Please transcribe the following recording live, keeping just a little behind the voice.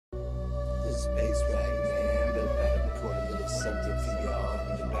Space Rock, man. But about to record a little something for y'all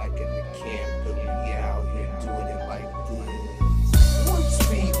in the back of the camp. But we out here doing it like this. 1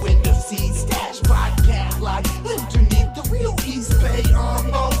 speed window seat, stash podcast like underneath the real East Bay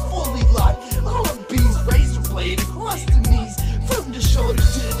armor, fully locked. All of bees, razor blade across the knees, from the shoulder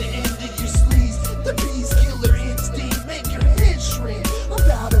to the end of your sleeves. The bees killer instinct, make your head shrink.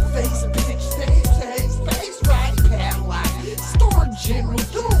 About a face, bitch, say, Space Rock Cadillac. Star General,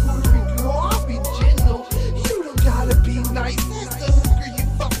 don't worry, girl, I'll be gentle. You don't gotta be nice, that's the hooker, you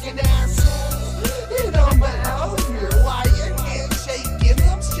fucking asshole. And I'm out here, why your hand shaking?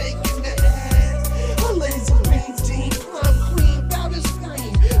 I'm shaking the ass. A laser beam team, plum queen, bout to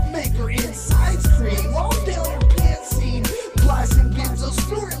scream. Make her insides cream, all down her pants seam. Blasting benzo,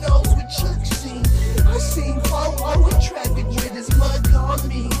 snorting nose with Chuck Sheen. I seen Polo in traffic with his mug on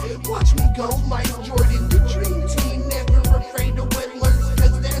me. Watch me go, Mike Jordan, the dream team. Never afraid of what lurks,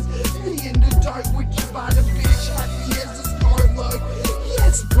 cause that's me in the dark with you by the bitch. Happy as a star mug.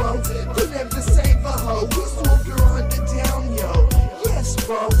 Yes, bro, don't ever save a hoe. We swooped her on the down, yo. Yes,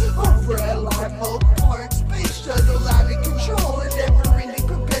 bro, over at Live Oak Park. Space shuttle out of control and never ending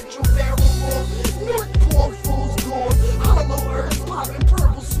perpetual barrel roll. North Pole, fool's gold. Hollow earth, popping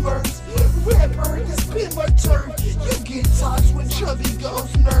purple smurfs. Red earth has been my turf. You get tossed when chubby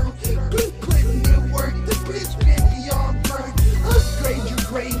goes nerve. Been putting in work, the bitch been beyond burn. Upgrade your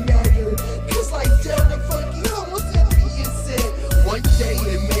gray matter, cause like Delta Funky almost envious said, one day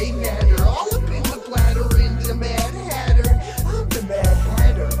it may matter. All up in the bladder in the Mad Hatter. I'm the Mad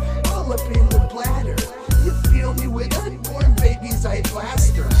Hatter, all up in the bladder. You feel me with unborn babies, I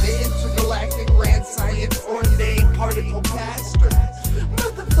blaster. The intergalactic grand science ordained particle pastor.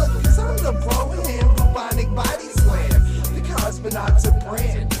 Motherfuckers, I'm the bro-hand robotic body slam. The cosmonauts a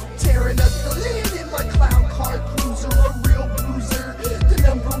brand, tearing up the land in my clown car cruiser, a real bruiser, the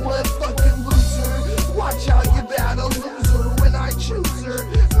 #1 fucking loser. Watch out, you battle loser when I choose her.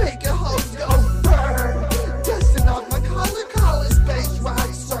 Make a host go burn. Dusting off my collar, Space Rock,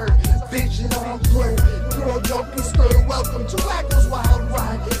 sir. Vision on blur. Girl, don't be scared. Welcome to Wacko's Wild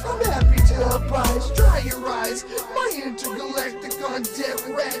Ride. I'm happy to oblige. Dry your eyes. My intergalactic on death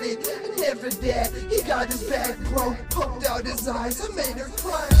Reddit. Never dead. He got his back broke. Poked out his eyes. I made her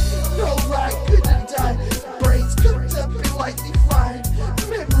cry. No lie, couldn't die. Brains cooked up and lightly fried.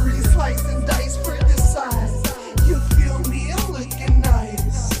 Memories sliced and diced for the size. You feel me? I'm looking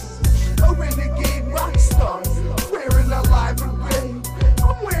nice. A renegade rock star. Wearing a live grenade.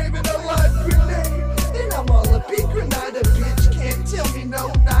 I'm wearing a live grenade. And I'm all a big Grenada bitch. Can't tell me no,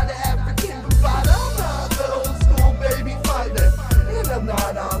 not an African provider. I'm not the old school baby fighter. And I'm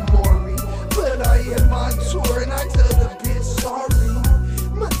not on Maury, but I am on tour and I tell the bitch sorry.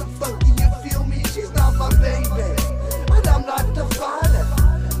 Motherfucker, you feel me? She's not my baby. And I'm not the father.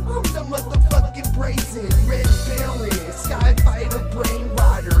 I'm the motherfucking brazen red belly, sky fighter, brain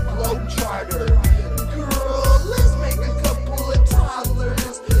rider, globetrotter. Girl, let's make a couple of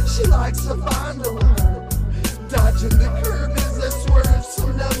toddlers. She likes to fondle her. Dodging the curve is a swerve,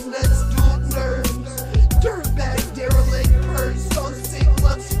 some numbnuts, dual nerves. Dirtbag, derelict, purse, so sick,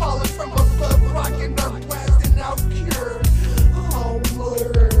 looks falling from above, rocking our blasting out cure. Oh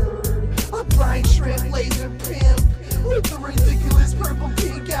Lord, a blind shrimp laser pimp with a ridiculous purple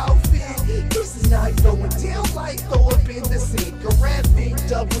pink outfit. This is not going down like throw up in the sink. A rapping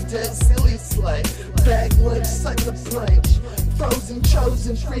double dead silly slut. Bag lunch, suck a punch. Frozen,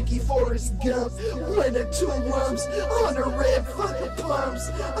 chosen, freaky Forrest Gump. 1 or 2 lumps on a red fucking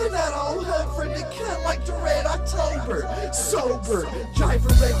plums. I'm not all hunt for the cut like the Red October. Sober, driver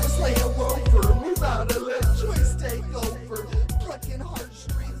reckless Land Rover. We bout to let choice take over.